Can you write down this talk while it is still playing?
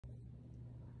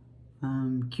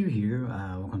Q here.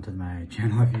 Welcome to my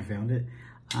channel if you found it.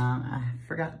 I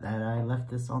forgot that I left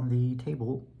this on the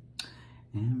table,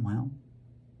 and well,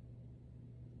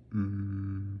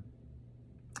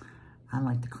 I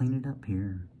like to clean it up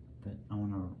here, but I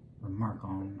want to remark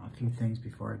on a few things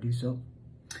before I do so.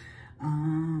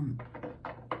 Now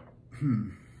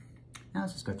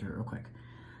let's just go through it real quick.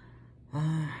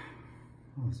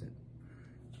 What was it?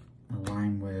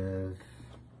 Align with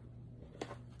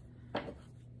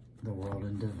the world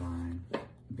and divine,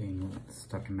 being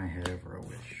stuck in my head over a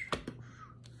wish.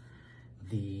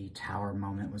 The tower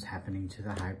moment was happening to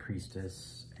the high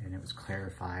priestess, and it was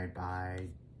clarified by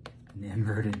an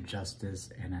inverted justice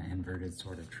and an inverted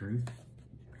sword of truth.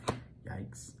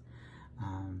 Yikes.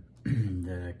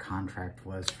 The contract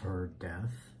was for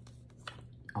death.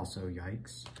 Also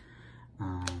yikes.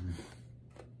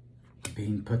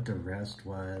 Being put to rest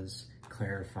was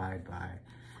clarified by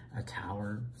a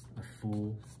tower, a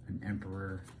fool, an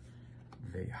emperor,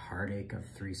 the heartache of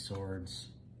 3 swords,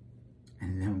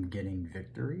 and them getting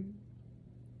victory.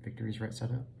 Victory's right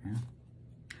side up, yeah.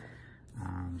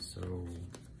 So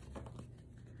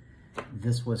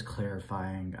this was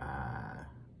clarifying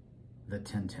the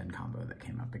 10-10 combo that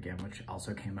came up again, which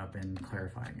also came up in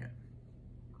clarifying it.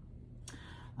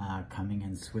 Coming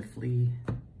in swiftly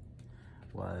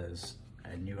was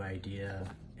a new idea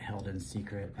held in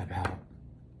secret about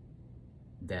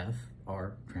death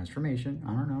or transformation.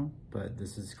 I don't know, but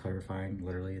this is clarifying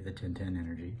literally the 10-10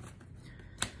 energy,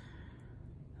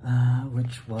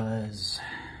 which was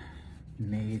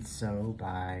made so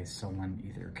by someone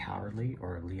either cowardly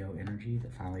or a Leo energy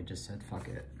that finally just said fuck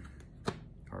it,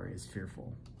 or is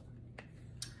fearful.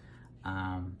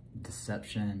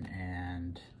 Deception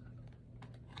and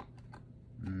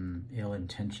ill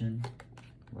intention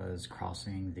was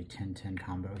crossing the 10-10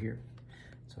 combo here,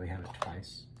 so we have it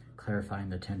twice. Clarifying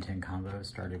the 10-10 combo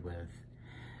started with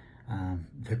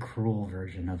the cruel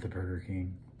version of the Burger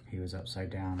King. He was upside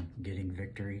down, getting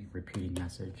victory, repeating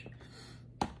message,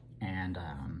 and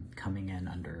coming in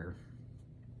under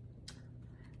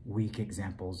weak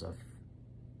examples of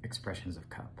expressions of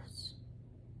cups.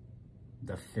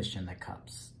 The fish in the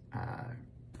cups,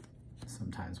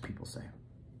 sometimes people say.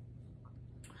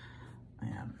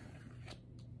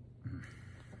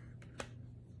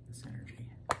 This energy.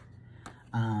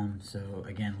 So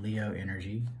again, Leo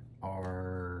energy,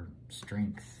 or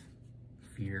strength,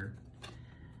 fear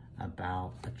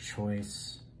about a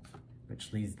choice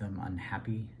which leaves them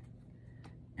unhappy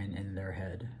and in their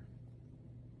head.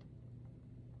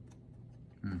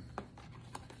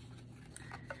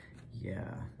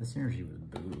 Yeah, this energy was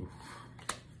boo.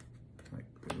 Like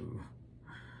boo.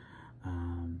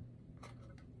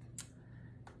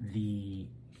 The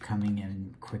coming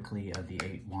in quickly of the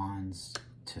 8 wands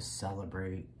to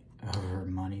celebrate over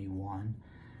money won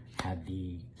had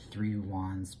the 3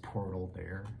 wands portal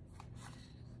there,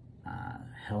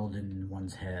 held in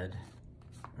one's head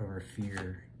over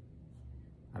fear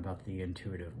about the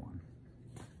intuitive one.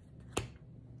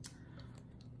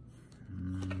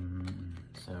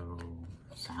 So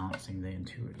silencing the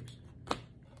intuitives.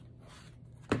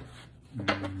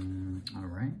 All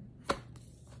right.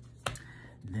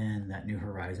 Then that New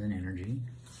Horizon energy,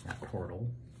 that portal,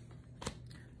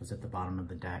 was at the bottom of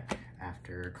the deck.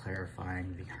 After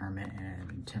clarifying the Hermit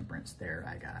and Temperance there,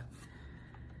 I got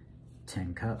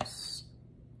 10 Cups,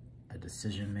 a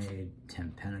decision made,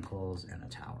 10 Pentacles, and a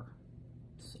Tower.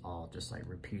 It's all just like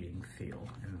repeating feel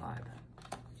and vibe.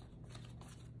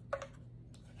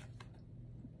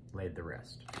 Laid the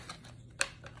rest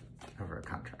over a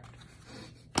contract.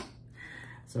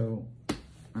 So,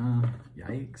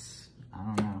 yikes. I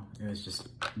don't know. It was just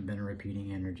been a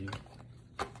repeating energy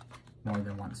more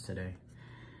than once today.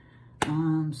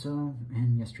 And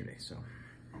yesterday, so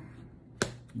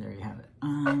there you have it.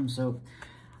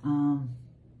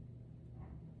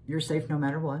 You're safe no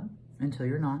matter what until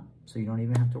you're not, so you don't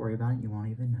even have to worry about it. You won't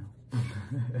even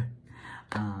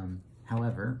know.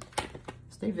 However,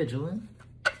 stay vigilant.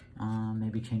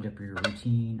 Maybe change up your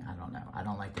routine. I don't know. I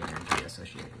don't like the energy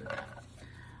associated with that.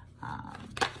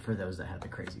 For those that have the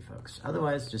crazy folks.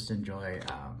 Otherwise, just enjoy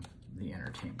the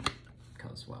entertainment.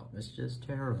 Because, well, it's just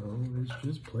tarot. It's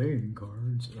just playing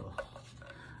cards.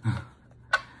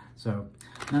 So,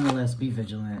 nonetheless, be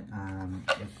vigilant.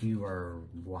 If you are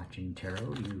watching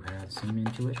tarot, you have some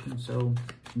intuition. So,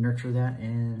 nurture that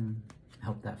and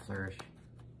help that flourish.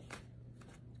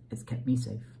 It's kept me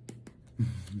safe.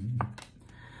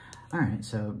 All right,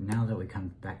 so now that we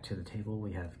come back to the table,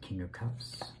 we have King of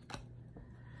Cups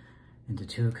into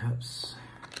 2 of Cups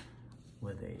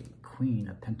with a Queen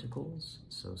of Pentacles.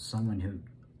 So someone who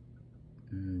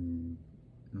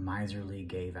miserly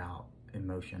gave out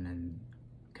emotion and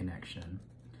connection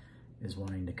is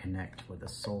wanting to connect with a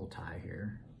soul tie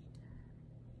here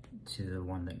to the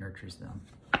one that nurtures them.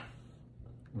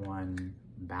 One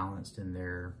balanced in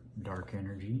their dark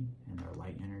energy and their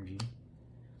light energy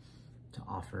to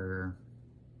offer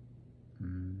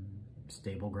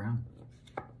stable ground.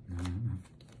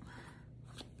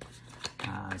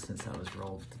 Since that was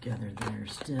rolled together there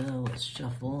still, let's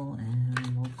shuffle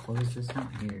and we'll close this out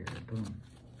here. Boom.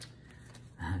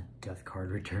 Death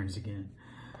card returns again.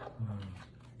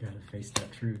 Gotta face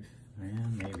that truth. Yeah,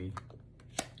 maybe.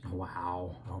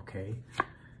 Wow, okay.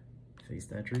 Face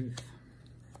that truth.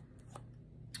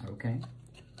 Okay,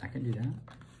 I can do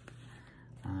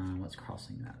that. What's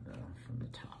crossing that though from the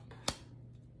top?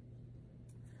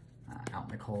 Out in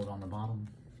the cold on the bottom.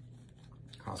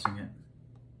 Crossing it.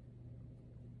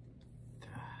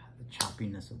 The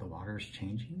choppiness of the water is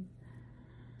changing.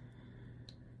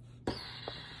 I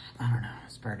don't know,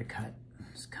 it's hard to cut.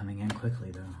 It's coming in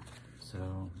quickly though.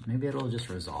 So maybe it'll just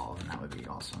resolve and that would be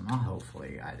awesome.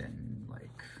 Hopefully I didn't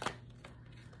like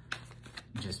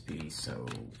just be so,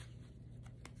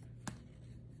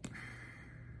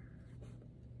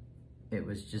 it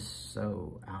was just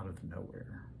so out of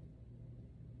nowhere.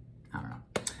 I don't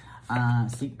know.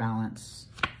 Seek balance,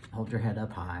 hold your head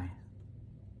up high,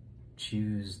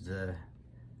 choose the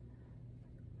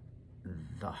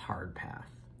hard path.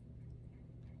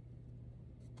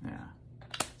 Yeah,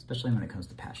 especially when it comes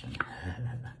to passion.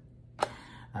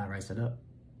 Rise it up.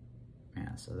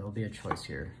 Yeah, so there'll be a choice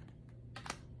here.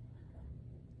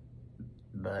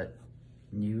 But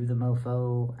you, the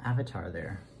mofo avatar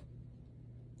there,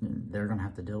 they're gonna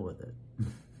have to deal with it.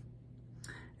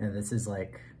 And this is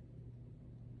like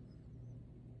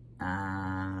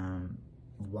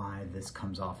why this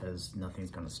comes off as nothing's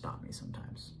gonna stop me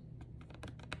sometimes.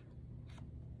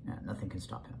 Yeah, nothing can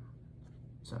stop him.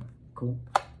 So, cool.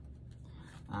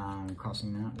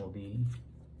 Crossing that will be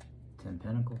 10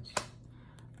 Pentacles.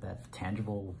 That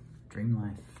tangible dream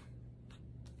life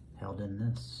held in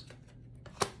this.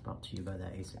 Brought to you by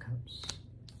that Ace of Cups.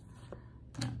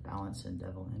 Balance and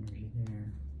devil energy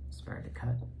there. Inspired to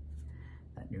cut.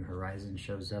 That new horizon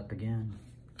shows up again.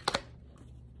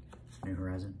 New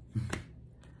horizon.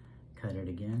 Cut it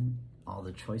again. All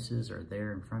the choices are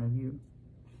there in front of you.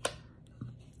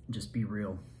 Just be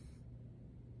real.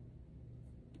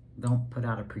 Don't put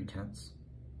out a pretense.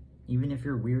 Even if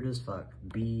you're weird as fuck,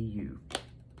 be you.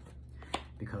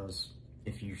 Because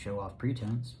if you show off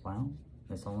pretense, well,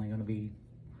 it's only going to be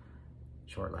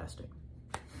short lasting.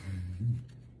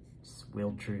 Just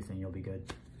wield truth and you'll be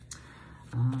good.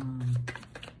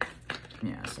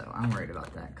 Yeah, so I'm worried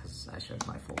about that because I showed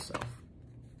my full self.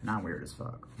 And I'm weird as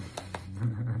fuck.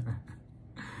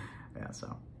 Yeah,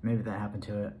 so maybe that happened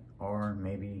to it. Or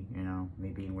maybe, you know, me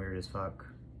being weird as fuck.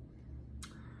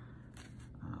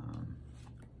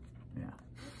 Yeah.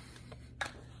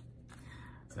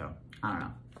 So, I don't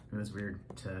know. It was weird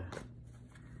to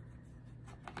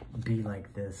be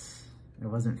like this. It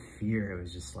wasn't fear, it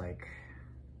was just like,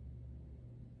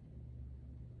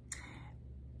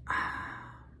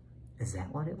 is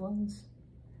that what it was?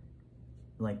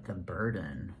 Like the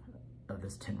burden of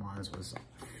this 10 Wands was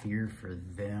fear for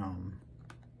them.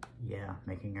 Yeah,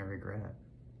 making I regret.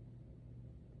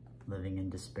 Living in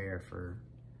despair for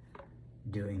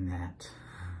doing that.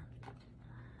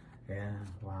 Yeah,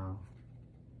 wow.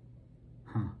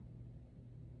 Huh.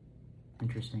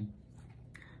 Interesting.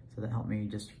 So that helped me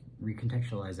just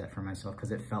recontextualize that for myself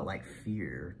because it felt like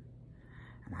fear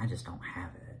and I just don't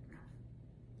have it.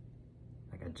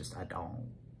 Like I don't,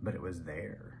 but it was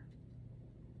there.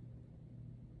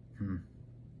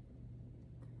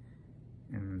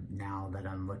 And now that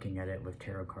I'm looking at it with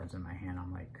tarot cards in my hand,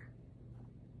 I'm like,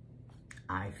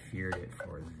 I feared it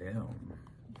for them,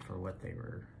 for what they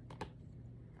were,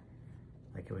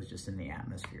 like it was just in the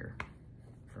atmosphere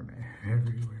from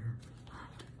everywhere.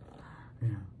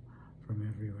 Yeah, from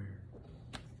everywhere.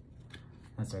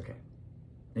 That's okay.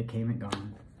 It came and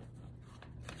gone,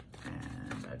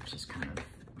 and I've just kind of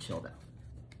chilled out.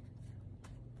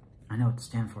 I know what to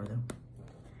stand for though.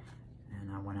 And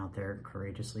I went out there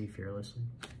courageously, fearlessly.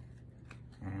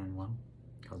 And well,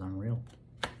 because I'm real.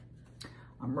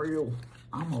 I'm real.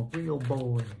 I'm a real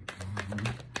boy.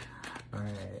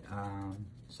 Alright,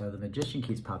 so the Magician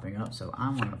keeps popping up, so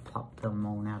I'm going to plop them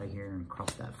on out of here and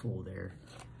cross that Fool there.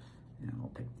 And we'll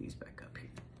pick these back up here.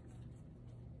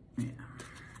 Yeah,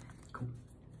 cool.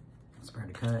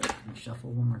 Inspired to cut and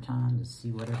shuffle one more time to see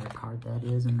whatever card that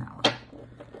is in that one.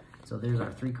 So there's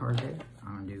our 3 cards there.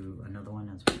 I'm going to do another one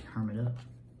as we Hermit up.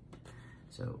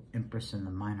 So Empress and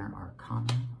the Minor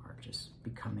Arcana are just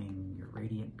becoming your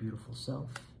radiant, beautiful self.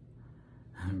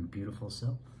 Beautiful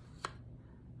self.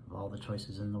 of all the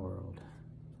choices in the world,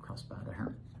 crossed by the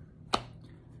Hermit.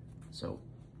 So,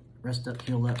 rest up,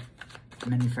 heal up,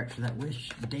 manufacture that wish,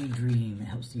 daydream. It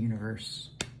helps the universe,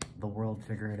 the world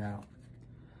figure it out.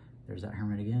 There's that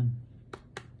Hermit again.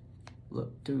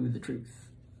 Look to the truth.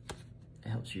 It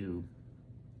helps you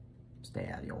stay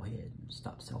out of your head and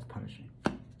stop self-punishing.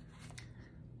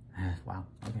 Wow,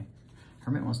 okay.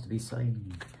 Hermit wants to be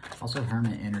saved. Also,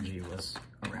 Hermit energy was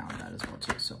around that as well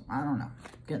too. So, I don't know.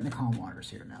 Getting the calm waters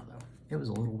here now though. It was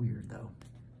a little weird though.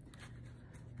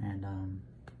 And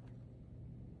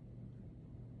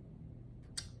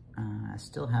I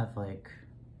still have like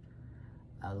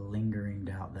a lingering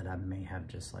doubt that I may have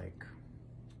just like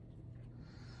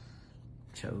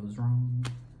chose wrong.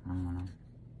 I don't know.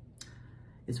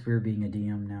 It's weird being a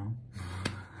DM now.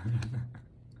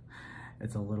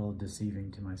 It's a little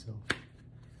deceiving to myself.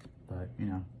 But, you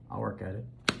know, I'll work at it.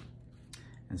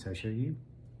 And so should you.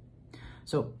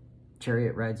 So,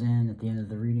 Chariot rides in at the end of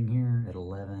the reading here at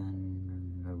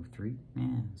 11:03.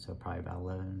 Yeah, so probably about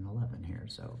 11:11 here.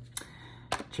 So,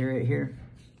 Chariot here.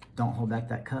 Don't hold back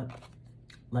that cup.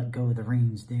 Let go of the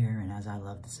reins there. And as I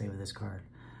love to say with this card,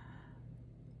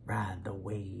 ride the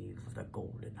wave of the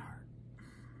golden heart.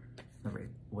 The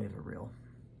wave of real.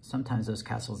 Sometimes those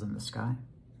castles in the sky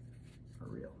are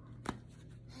real.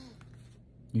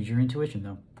 Use your intuition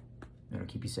though. It'll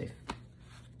keep you safe.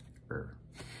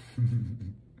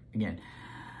 Again,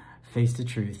 face the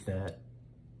truth that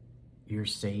you're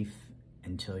safe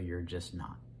until you're just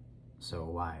not. So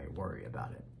why worry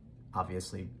about it?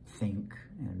 Obviously think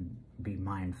and be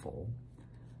mindful,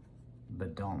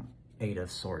 but don't 8 of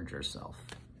Swords yourself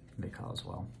because,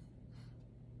 well,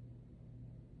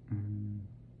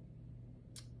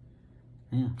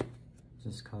 yeah,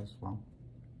 just cause, well,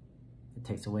 it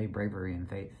takes away bravery and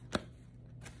faith.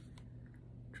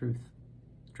 Truth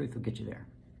will get you there.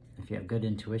 If you have good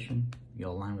intuition,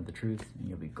 you'll align with the truth and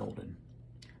you'll be golden.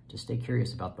 Just stay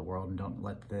curious about the world and don't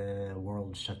let the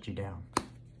world shut you down.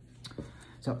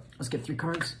 So let's get 3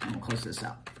 cards and we'll close this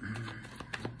out.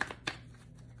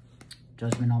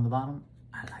 Judgment on the bottom.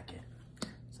 I like it.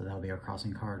 So that'll be our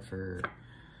crossing card for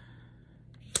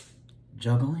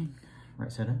juggling.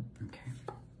 Right side up. Okay.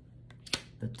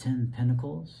 The 10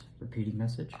 Pentacles. Repeating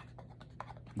message.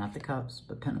 Not the cups,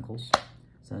 but pentacles.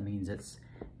 So that means it's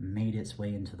made its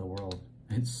way into the world.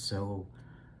 It's so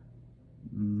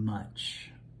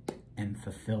much and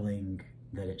fulfilling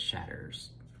that it shatters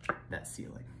that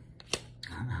ceiling.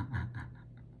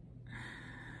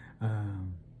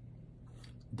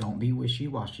 Don't be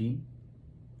wishy-washy,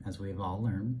 as we have all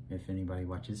learned, if anybody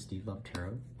watches Steve Love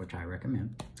Tarot, which I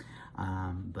recommend.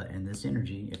 But in this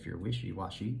energy, if you're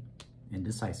wishy-washy,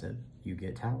 indecisive, you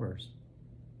get towers.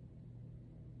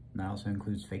 That also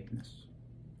includes fakeness.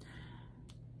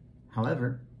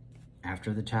 However,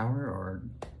 after the tower, or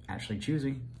actually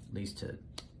choosing, leads to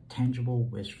tangible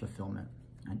wish fulfillment,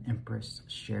 an empress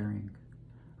sharing,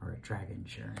 or a dragon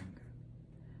sharing,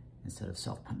 instead of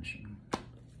self-punishing.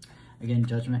 Again,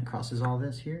 judgment crosses all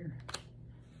this here.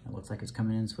 It looks like it's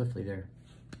coming in swiftly there.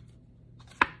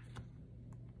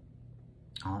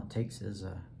 All it takes is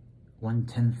a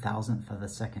 1/10,000th of a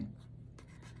second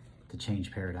to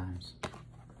change paradigms.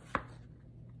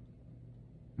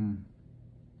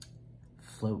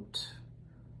 Float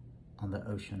on the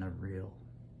ocean of real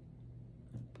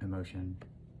emotion.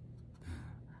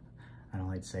 I don't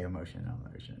like to say emotion on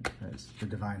the ocean, because the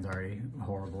divine's already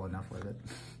horrible enough with it.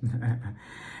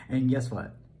 And guess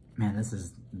what? Man, this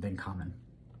has been common.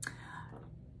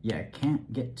 Yeah,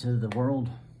 can't get to the world,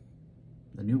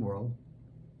 the new world,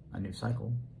 a new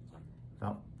cycle,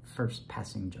 without first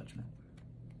passing judgment.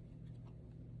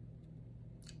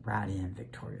 Ride in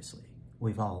victoriously.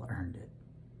 We've all earned it.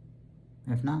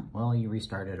 If not, well, you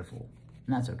restarted a fool,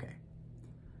 and that's okay.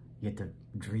 You get to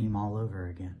dream all over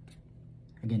again.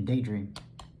 Again, daydream.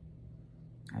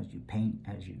 As you paint,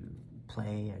 as you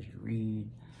play, as you read,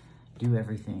 do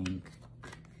everything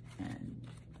and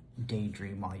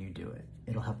daydream while you do it.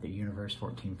 It'll help the universe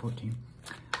 1414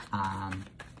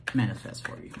 manifest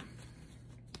for you.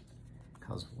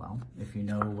 Because, well, if you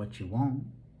know what you want,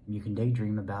 you can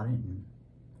daydream about it and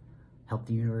help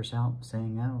the universe out,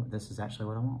 saying, oh, this is actually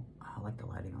what I want. Oh, I like the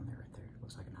lighting on there right there. It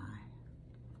looks like an eye.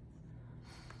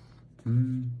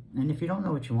 And if you don't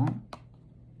know what you want,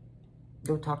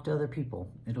 go talk to other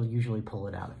people. It'll usually pull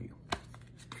it out of you.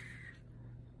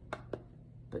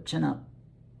 But chin up.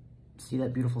 See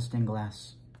that beautiful stained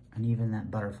glass? And even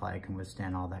that butterfly can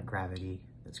withstand all that gravity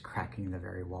that's cracking the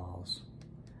very walls.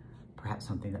 Perhaps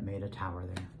something that made a tower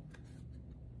there.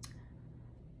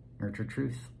 Nurture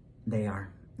truth. They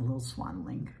are a little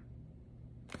swanling.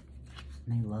 And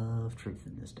they love truth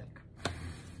in this deck.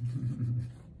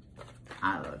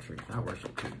 I love truth. I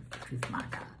worship truth. Truth, my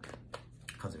God.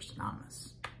 Because they're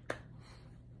synonymous.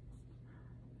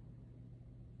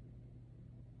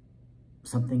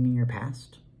 Something in your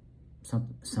past,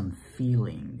 some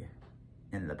feeling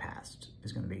in the past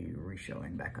is going to be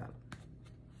re-showing back up.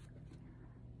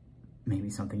 Maybe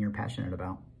something you're passionate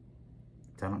about.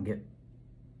 So I don't get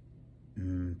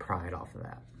pride off of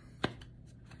that.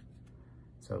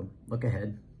 So look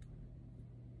ahead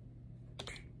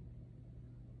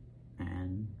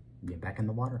and get back in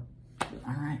the water.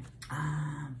 All right.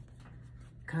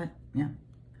 Cut. Yeah.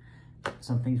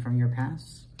 Something from your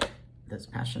past that's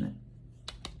passionate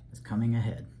is coming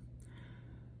ahead.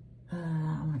 I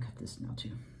want to cut this now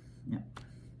too. Yep.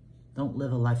 Don't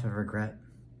live a life of regret.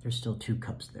 There's still 2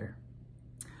 cups there.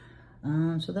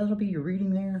 So that'll be your reading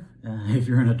there. If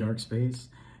you're in a dark space,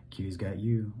 Q's got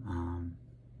you.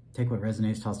 Take what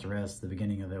resonates, toss the rest. The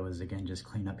beginning of it was, again, just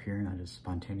clean up here, and I just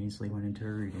spontaneously went into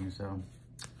a reading, so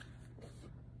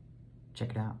check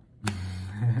it out.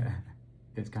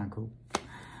 It's kind of cool.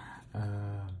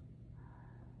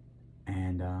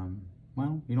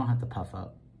 Well, you don't have to puff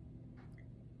up.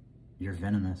 You're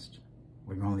venomous.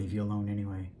 We're going to leave you alone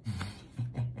anyway.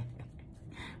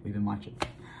 We've been watching.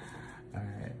 All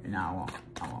right, now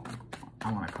I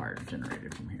want a card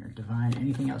generated from here. Divine,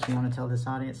 anything else you want to tell this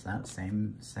audience? That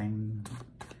same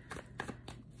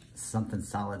something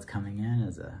solid's coming in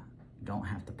as a don't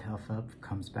have to puff up,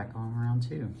 comes back on around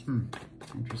too.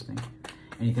 Interesting.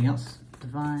 Anything else?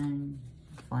 Divine,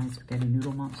 flying spaghetti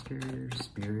noodle monsters,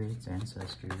 spirits,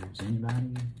 ancestors,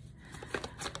 anybody?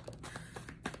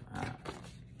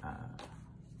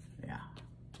 Yeah,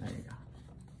 there you go.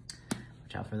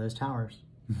 Watch out for those towers.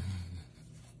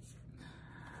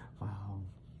 Wow,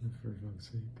 for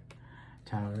fuck's sake.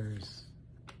 Towers,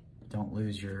 don't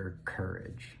lose your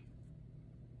courage.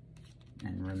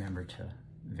 And remember to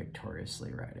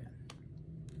victoriously ride in.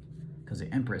 Because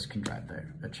the Empress can drive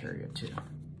a chariot too.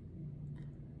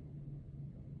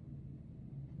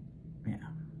 Yeah.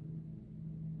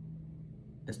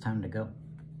 It's time to go.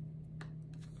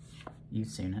 You've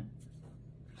seen it.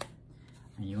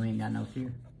 And you ain't got no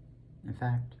fear. In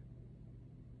fact,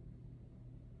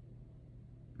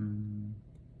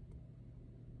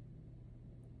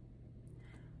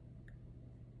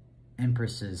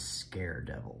 Empresses scare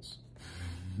devils.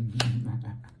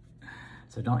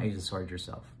 So don't age the sword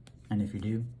yourself. And if you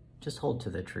do, just hold to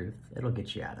the truth. It'll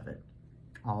get you out of it.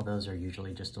 All those are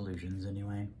usually just illusions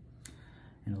anyway.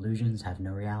 And illusions have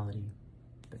no reality.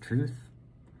 But truth,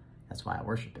 that's why I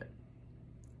worship it.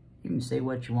 You can say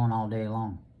what you want all day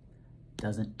long.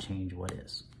 Doesn't change what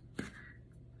is. And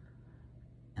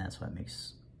that's what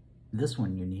makes this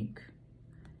one unique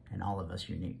and all of us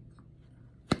unique.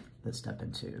 Let's step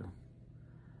into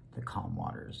the calm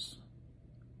waters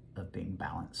of being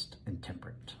balanced and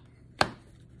temperate.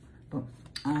 Boom.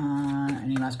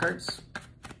 Any last cards?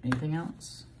 Anything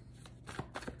else?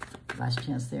 Last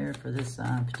chance there for this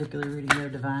particular reading there,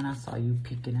 Divine. I saw you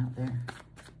peeking out there.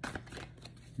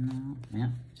 No, yeah,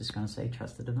 just gonna say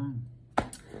trust the Divine.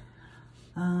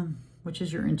 Which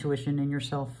is your intuition in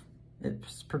yourself.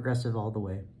 It's progressive all the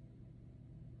way.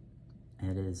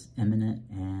 It is immanent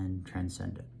and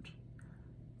transcendent.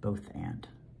 Both and,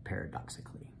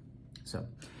 paradoxically. So,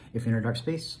 if you're in a dark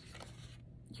space,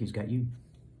 Q's got you.